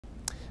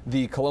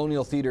The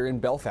Colonial Theatre in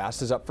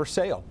Belfast is up for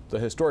sale. The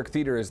historic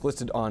theatre is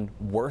listed on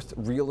Worth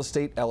Real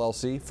Estate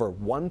LLC for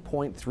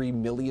 $1.3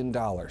 million.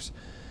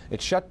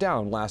 It shut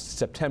down last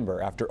September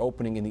after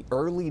opening in the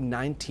early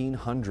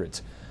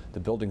 1900s. The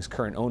building's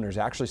current owners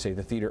actually say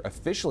the theatre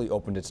officially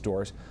opened its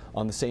doors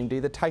on the same day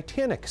the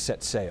Titanic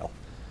set sail.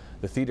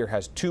 The theatre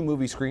has 2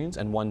 movie screens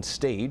and 1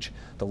 stage.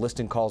 The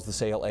listing calls the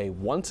sale a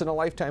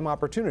once-in-a-lifetime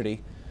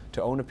opportunity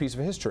to own a piece of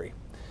history.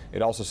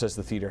 It also says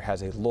the theatre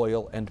has a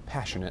loyal and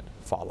passionate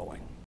following.